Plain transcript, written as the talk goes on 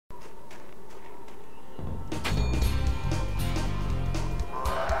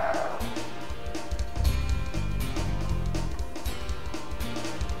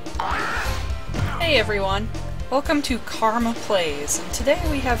everyone, welcome to Karma Plays, and today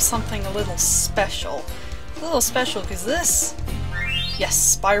we have something a little special. A little special because this,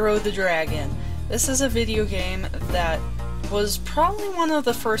 yes, Spyro the Dragon. This is a video game that was probably one of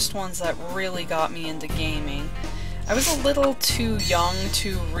the first ones that really got me into gaming. I was a little too young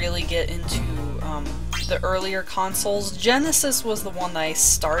to really get into the earlier consoles. Genesis was the one that I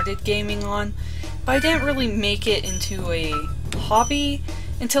started gaming on, but I didn't really make it into a hobby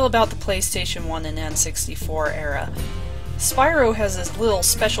until about the PlayStation 1 and N64 era. Spyro has this little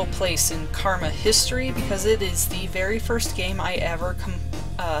special place in Karma history because it is the very first game I ever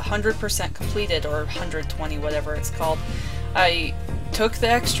 100% completed, or 120, whatever it's called. I took the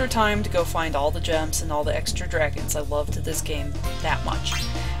extra time to go find all the gems and all the extra dragons. I loved this game that much.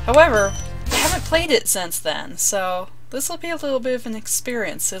 However, I haven't played it since then, so this will be a little bit of an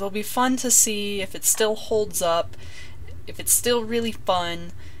experience. It'll be fun to see if it still holds up, if it's still really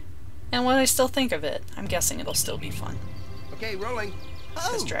fun, and what I still think of it. I'm guessing it'll still be fun. Okay, rolling.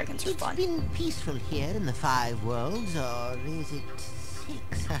 Because dragons are fun. It's been peaceful here in the 5 worlds, or is it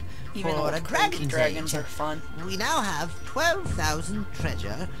 6? Even For old a dragons dragon's age, are fun. We now have 12,000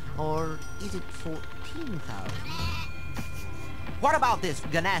 treasure, or is it 14,000? What about this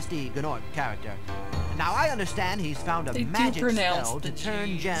nasty Gnorc character? Now I understand he's found a magic spell to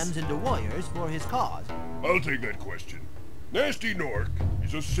turn gems into warriors for his cause. I'll take that question. Nasty Gnorc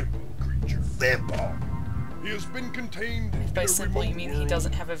is a simple creature. Simple! He has been contained If by in a simple you remote mean he world.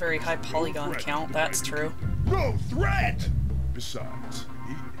 doesn't have a very high polygon count, that's true. No threat! Besides,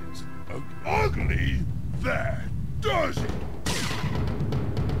 he is ugly. That does it!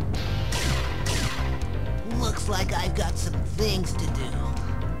 Looks like I've got some things to do.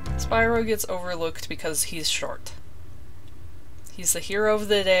 Spyro gets overlooked because he's short. He's the hero of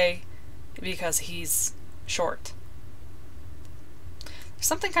the day because he's short. There's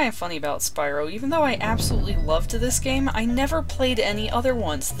something kind of funny about Spyro. Even though I absolutely loved this game, I never played any other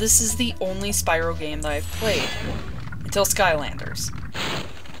ones. This is the only Spyro game that I've played. Until Skylanders.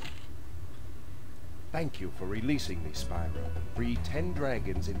 Thank you for releasing me, Spyro. Free 10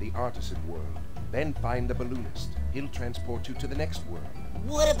 dragons in the artisan world. Then find the balloonist. He'll transport you to the next world.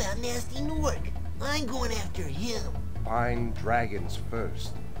 What about Nasty Gnorc? I'm going after him. Find dragons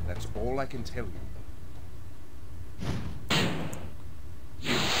first. That's all I can tell you.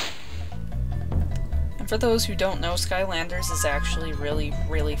 And for those who don't know, Skylanders is actually really,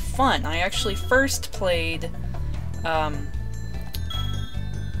 really fun. I actually first played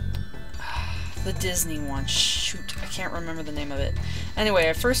the Disney one. Shoot, I can't remember the name of it. Anyway,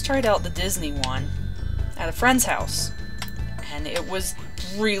 I first tried out the Disney one at a friend's house, and it was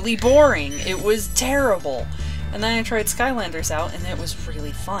really boring. It was terrible. And then I tried Skylanders out, and it was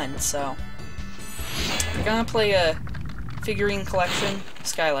really fun, so if you're gonna play a figurine collection,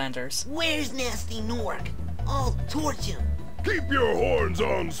 Skylanders. Where's Nasty Gnorc? I'll torch him. Keep your horns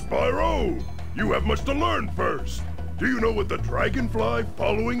on, Spyro! You have much to learn first. Do you know what the dragonfly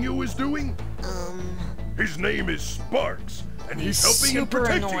following you is doing? His name is Sparks, and he's helping and super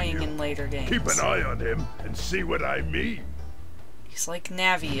protecting annoying you. in later games. Keep an eye on him and see what I mean. He's like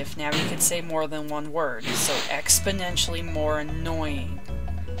Navi if Navi could say more than one word, so exponentially more annoying.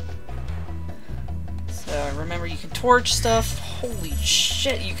 So remember, you can torch stuff. Holy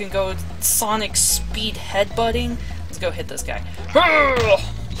shit, you can go Sonic speed headbutting. Let's go hit this guy.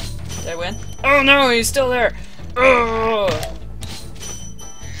 Did I win? Oh no, he's still there.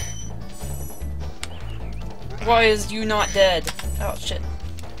 Why is you not dead? Oh shit.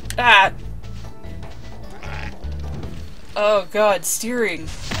 Ah! Oh god, steering.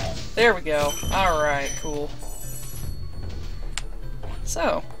 There we go. Alright, cool.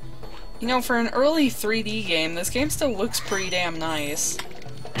 So, you know, for an early 3D game, this game still looks pretty damn nice.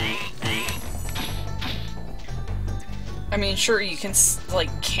 I mean, sure, you can,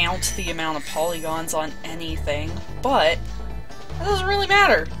 like, count the amount of polygons on anything, but that doesn't really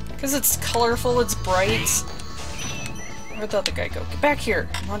matter, because it's colorful, it's bright. Where'd the other guy go? Get back here!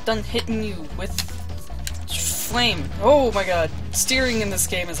 I'm not done hitting you with flame. Oh my god. Steering in this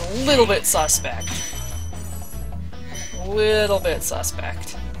game is a little bit suspect. A little bit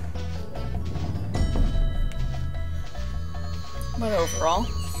suspect. But overall,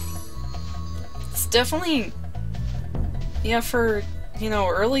 it's definitely, yeah, for, you know,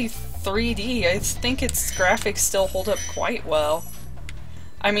 early 3D, I think its graphics still hold up quite well.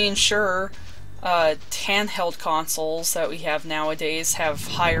 I mean, sure, handheld consoles that we have nowadays have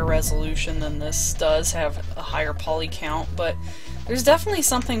higher resolution than this does, have a higher poly count, but there's definitely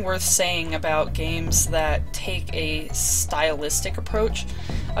something worth saying about games that take a stylistic approach.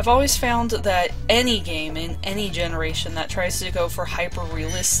 I've always found that any game in any generation that tries to go for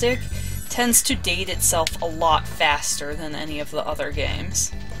hyper-realistic tends to date itself a lot faster than any of the other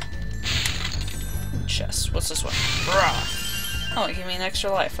games. Chest. What's this one? Bruh. Oh, it gave me an extra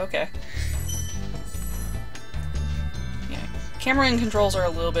life. Okay. Yeah. Camera and controls are a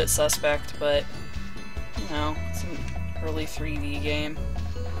little bit suspect, but, you know, it's an early 3D game.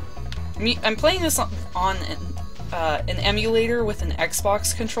 I'm playing this on an emulator with an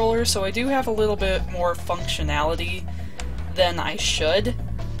Xbox controller, so I do have a little bit more functionality than I should.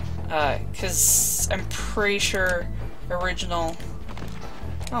 Because I'm pretty sure original...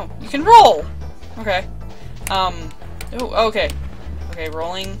 Oh, you can roll! Okay. Oh, okay. Okay,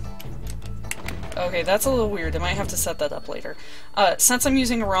 rolling. Okay, that's a little weird. I might have to set that up later. Since I'm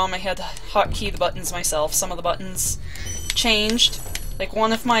using a ROM, I had to hotkey the buttons myself. Some of the buttons changed. Like,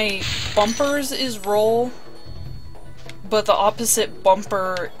 one of my bumpers is roll, but the opposite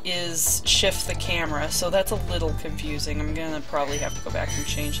bumper is shift the camera, so that's a little confusing. I'm gonna probably have to go back and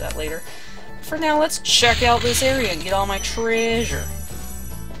change that later. For now, let's check out this area and get all my treasure.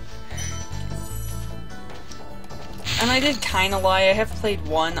 And I did kinda lie, I have played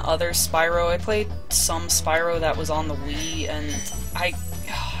one other Spyro. I played some Spyro that was on the Wii, and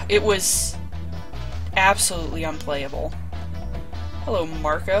it was absolutely unplayable. Hello,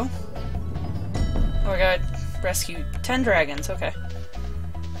 Marco. Oh my god. Rescue 10 dragons, okay.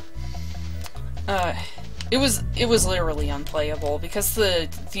 It was literally unplayable because the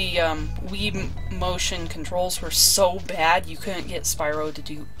Wii motion controls were so bad you couldn't get Spyro to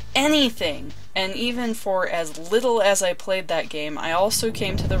do anything. And even for as little as I played that game, I also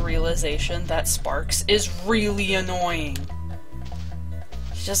came to the realization that Sparks is really annoying.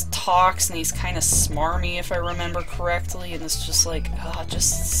 He just talks and he's kind of smarmy if I remember correctly, and it's just like, oh,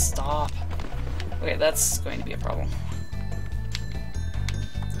 just stop. Okay, that's going to be a problem.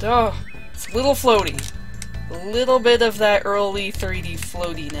 Oh, it's a little floaty. A little bit of that early 3D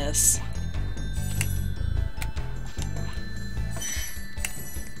floatiness.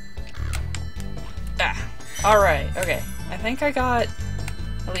 Ah, alright, okay. I think I got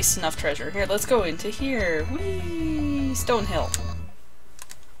at least enough treasure. Here, let's go into here. Whee! Stonehill.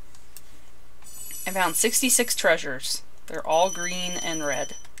 I found 66 treasures. They're all green and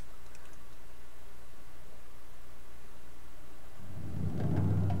red.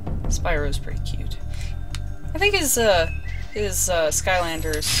 Spyro's pretty cute. I think his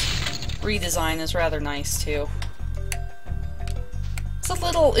Skylander's redesign is rather nice too. It's a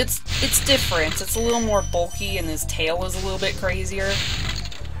little, it's different. It's a little more bulky, and his tail is a little bit crazier.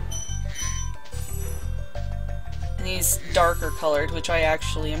 And he's darker colored, which I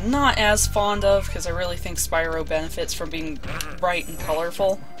actually am not as fond of, because I really think Spyro benefits from being bright and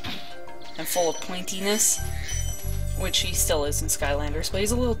colorful and full of pointiness. Which he still is in Skylanders, but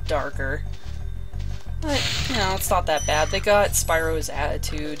he's a little darker. But, you know, it's not that bad. They got Spyro's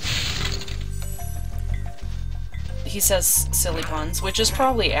attitude. He says silly puns, which is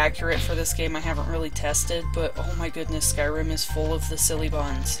probably accurate for this game. I haven't really tested, but oh my goodness, Skyrim is full of the silly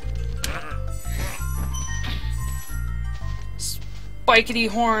buns. Spikety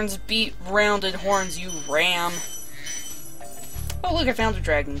horns beat rounded horns, you ram. Oh look, I found a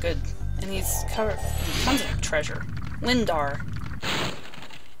dragon, good. And he's covered in tons of treasure. Lindar.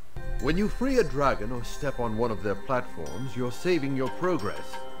 When you free a dragon or step on one of their platforms, you're saving your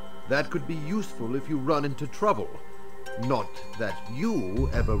progress. That could be useful if you run into trouble. Not that you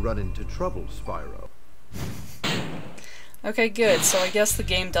ever run into trouble, Spyro. Okay, good. So I guess the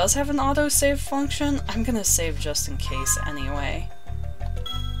game does have an autosave function. I'm gonna save just in case anyway.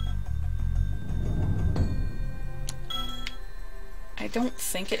 I don't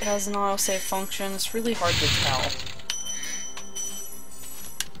think it has an autosave function. It's really hard to tell.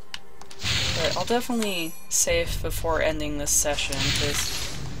 But I'll definitely save before ending this session,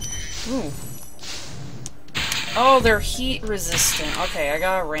 because... Ooh. Oh, they're heat resistant. Okay, I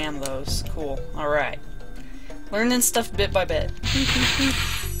gotta ram those. Cool. Alright. Learning stuff bit by bit.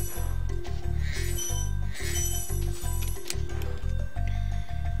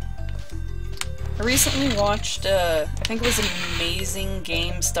 I recently watched, I think it was Amazing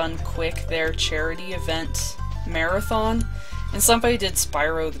Games Done Quick, their charity event marathon, and somebody did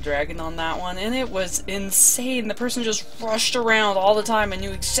Spyro the Dragon on that one, and it was insane. The person just rushed around all the time and knew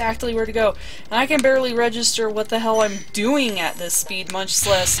exactly where to go, and I can barely register what the hell I'm doing at this speed, much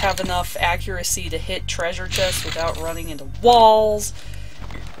less have enough accuracy to hit treasure chests without running into walls.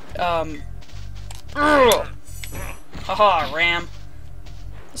 Haha, ram.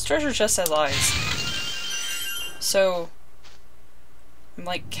 This treasure chest has eyes. So, I'm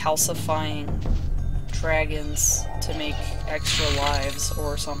like calcifying dragons to make extra lives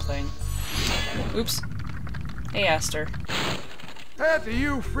or something. Oops. Hey, Aster. After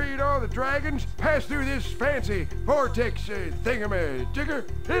you freed all the dragons, pass through this fancy vortex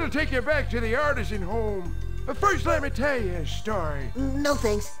thingamajigger. It'll take you back to the artisan home. But first, let me tell you a story. No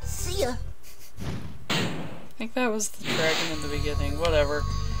thanks. See ya. I think that was the dragon in the beginning. Whatever.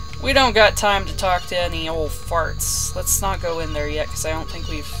 We don't got time to talk to any old farts. Let's not go in there yet, because I don't think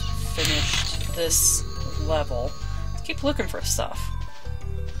we've finished this level. Let's keep looking for stuff.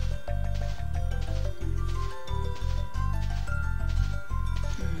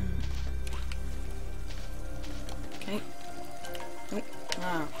 Okay. Nope.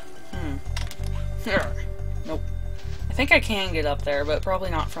 Ah. Nope. I think I can get up there, but probably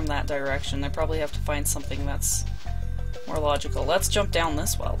not from that direction. I probably have to find something that's more logical. Let's jump down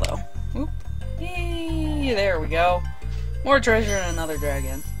this well, though. Oop. Yay, there we go. More treasure and another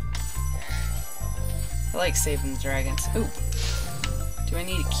dragon. I like saving the dragons. Ooh. Do I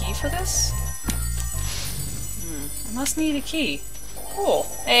need a key for this? I must need a key. Cool.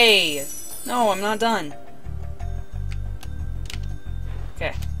 Hey! No, I'm not done.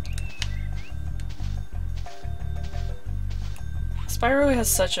 Okay. Spyro has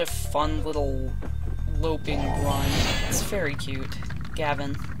such a fun little loping run. It's very cute.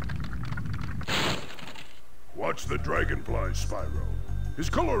 Gavin. Watch the dragonfly, Spyro. His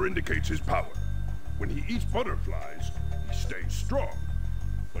color indicates his power. When he eats butterflies, he stays strong.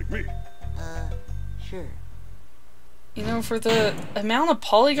 Like me. Sure. You know, for the amount of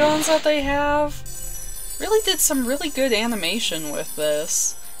polygons that they have, really did some really good animation with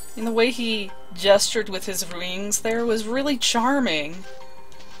this. And the way he gestured with his wings there was really charming.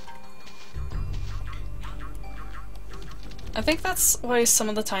 I think that's why some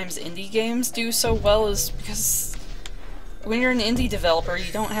of the times indie games do so well, is because when you're an indie developer,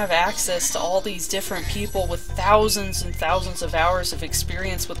 you don't have access to all these different people with thousands and thousands of hours of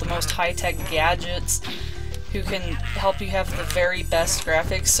experience with the most high-tech gadgets who can help you have the very best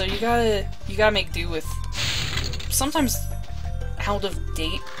graphics, so you gotta make do with sometimes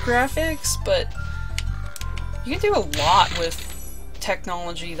out-of-date graphics, but you can do a lot with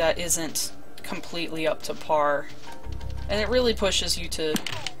technology that isn't completely up to par. And it really pushes you to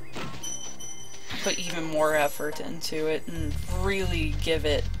put even more effort into it and really give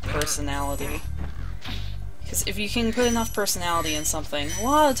it personality. Because if you can put enough personality in something, a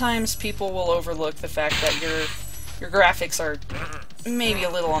lot of times people will overlook the fact that your graphics are maybe a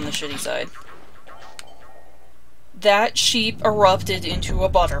little on the shitty side. That sheep erupted into a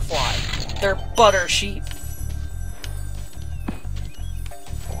butterfly. They're butter sheep.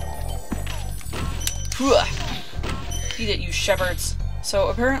 Eat it, you shepherds. So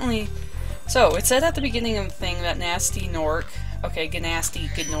apparently, it said at the beginning of the thing that Nasty Nork, okay, Gnasty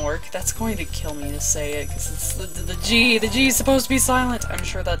Gnork, that's going to kill me to say it, because it's the G is supposed to be silent. I'm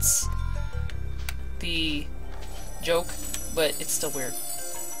sure that's the joke, but it's still weird.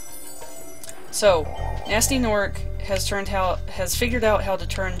 So, Nasty Nork has figured out how to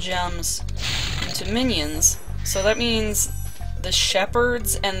turn gems into minions, so that means the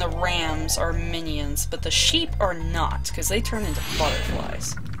shepherds and the rams are minions, but the sheep are not, because they turn into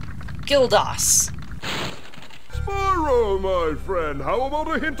butterflies. Gildas! Spyro, my friend, how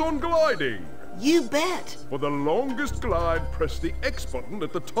about a hint on gliding? You bet. For the longest glide, press the X button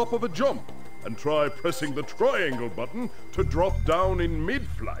at the top of a jump, and try pressing the triangle button to drop down in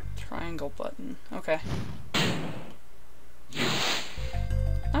mid-flight. Triangle button. Okay.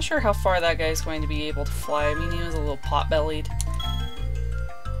 Not sure how far that guy's going to be able to fly. I mean, he was a little pot-bellied.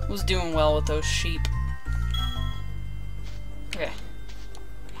 Was doing well with those sheep. Okay.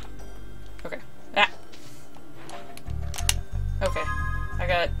 Okay. Ah! Okay. I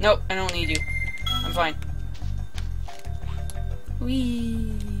got it. Nope, I don't need you. I'm fine.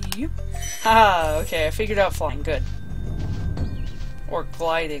 Whee! Haha, okay, I figured out flying. Good. Or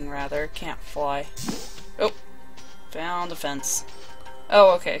gliding, rather. Can't fly. Oh! Found a fence.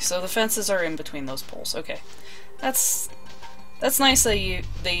 Oh, okay, so the fences are in between those poles. Okay. That's nice that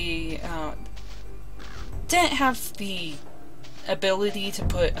they didn't have the ability to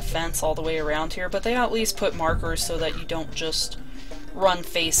put a fence all the way around here, but they at least put markers so that you don't just run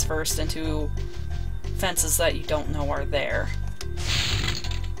face first into fences that you don't know are there.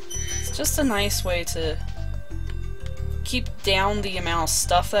 It's just a nice way to keep down the amount of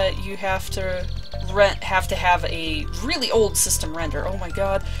stuff that you have to have a really old system render. Oh my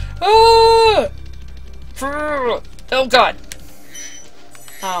god. Ah! Oh god.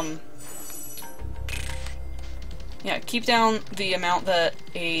 Yeah, keep down the amount that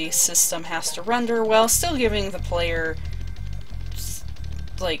a system has to render while still giving the player,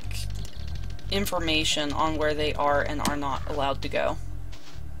 like, information on where they are and are not allowed to go.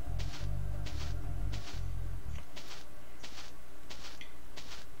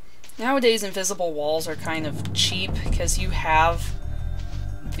 Nowadays, invisible walls are kind of cheap because you have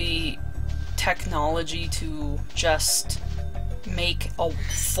the technology to just make a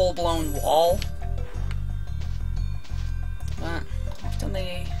full-blown wall. But often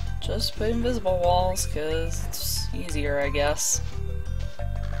they just put invisible walls because it's easier, I guess.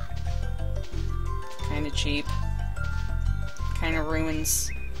 Kind of cheap. Kind of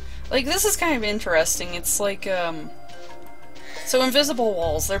ruins... Like, this is kind of interesting. It's like, So invisible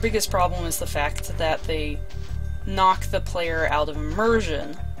walls, their biggest problem is the fact that they knock the player out of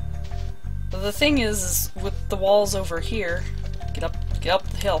immersion. But the thing is with the walls over here... Get up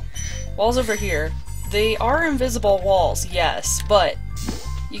the hill. Walls over here, they are invisible walls, yes, but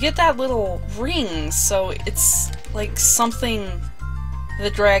you get that little ring, so it's like something the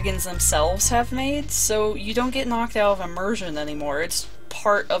dragons themselves have made, so you don't get knocked out of immersion anymore. It's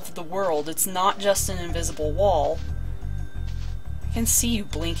part of the world. It's not just an invisible wall. I can see you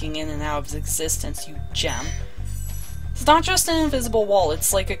blinking in and out of existence, you gem. It's not just an invisible wall,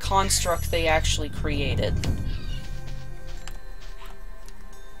 it's like a construct they actually created.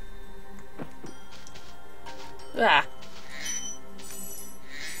 Ah.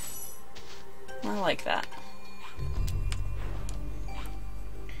 I like that.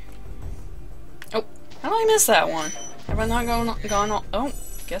 Oh, how did I miss that one? Have I not gone all... Oh,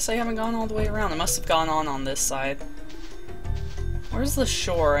 guess I haven't gone all the way around. It must have gone on this side. Where's the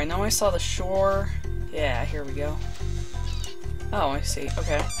shore? I know I saw the shore. Yeah, here we go. Oh, I see.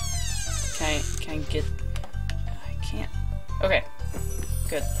 Okay. Can I get... I can't... Okay.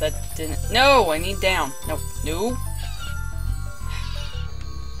 Good. That didn't... No! I need down. Nope. No.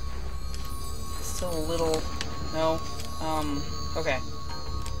 Still a little... No. Okay.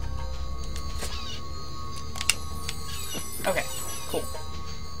 Okay. Cool.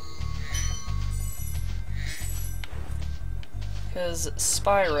 Because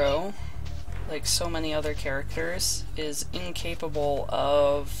Spyro, like so many other characters, is incapable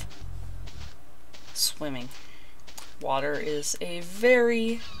of swimming. Water is a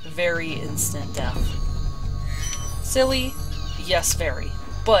very, very instant death. Silly? Yes, very.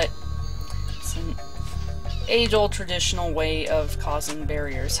 But it's an age-old traditional way of causing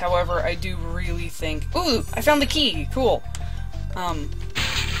barriers. However, I do really think... Ooh! I found the key! Cool! Oh,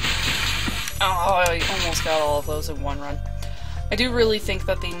 I almost got all of those in one run. I do really think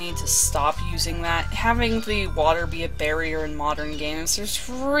that they need to stop using that. Having the water be a barrier in modern games, there's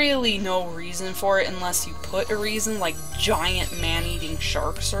really no reason for it unless you put a reason, like giant man-eating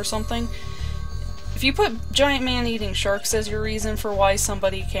sharks or something. If you put giant man-eating sharks as your reason for why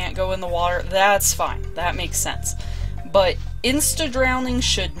somebody can't go in the water, that's fine. That makes sense. But insta-drowning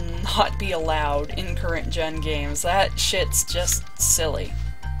should not be allowed in current-gen games. That shit's just silly.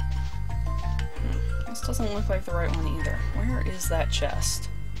 This doesn't look like the right one either. Where is that chest?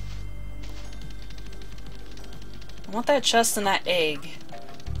 I want that chest and that egg.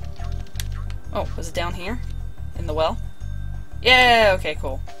 Oh, was it down here? In the well? Yeah, okay,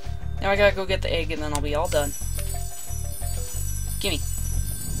 cool. Now I gotta go get the egg and then I'll be all done. Gimme.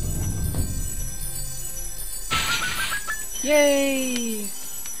 Yay!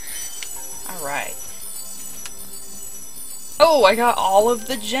 Alright. Oh, I got all of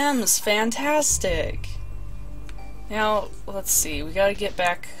the gems! Fantastic! Now, let's see, we gotta get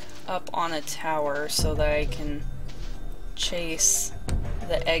back up on a tower so that I can chase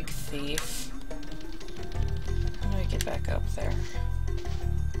the egg thief. How do I get back up there?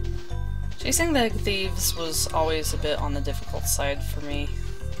 Chasing the egg thieves was always a bit on the difficult side for me.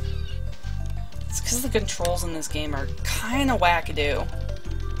 It's because the controls in this game are kinda wackadoo.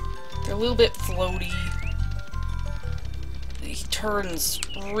 They're a little bit floaty. He turns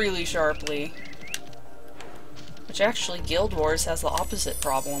really sharply. Which actually, Guild Wars has the opposite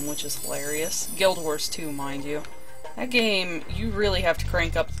problem, which is hilarious. Guild Wars 2, mind you. That game, you really have to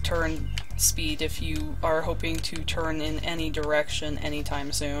crank up the turn speed if you are hoping to turn in any direction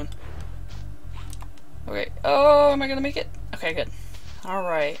anytime soon. Okay. Oh, am I gonna make it? Okay, good.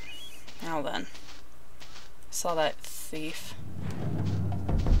 Alright. Now then. Saw that thief.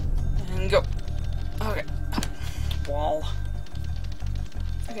 And go. Okay. Wall.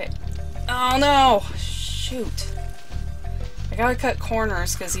 Okay. Oh no! Shoot. I gotta cut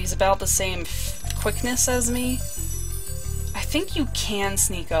corners because he's about the same quickness as me. I think you can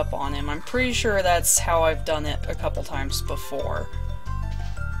sneak up on him. I'm pretty sure that's how I've done it a couple times before.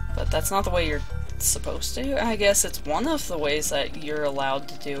 But that's not the way you're supposed to. I guess it's one of the ways that you're allowed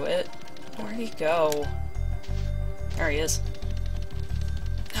to do it. Where'd he go? There he is.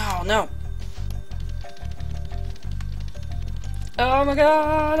 Oh no! Oh my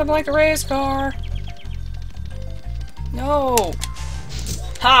god, I'm like a race car! No!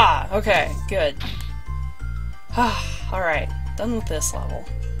 Ha! Okay, good. Alright, done with this level.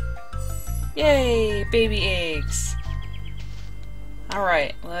 Yay! Baby eggs!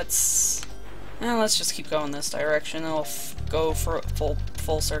 Alright, let's just keep going this direction. It'll go for a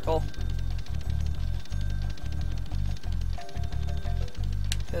full circle.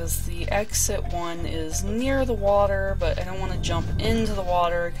 Because the exit one is near the water, but I don't want to jump into the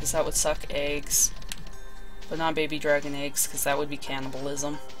water because that would suck eggs. But not baby dragon eggs, because that would be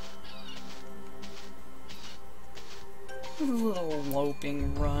cannibalism. A little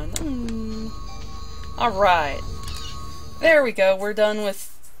loping run. Alright. There we go, we're done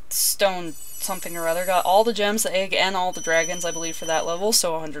with stone something or other. Got all the gems, the egg, and all the dragons, I believe, for that level,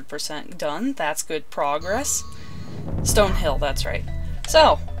 so 100% done. That's good progress. Stone Hill, that's right.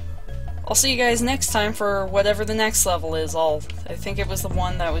 So, I'll see you guys next time for whatever the next level is. I think it was the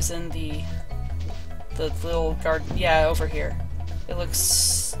one that was in the little garden. Yeah, over here. It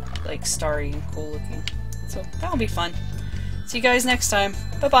looks like starry and cool looking. So, that'll be fun. See you guys next time.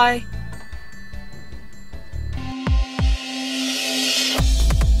 Bye-bye!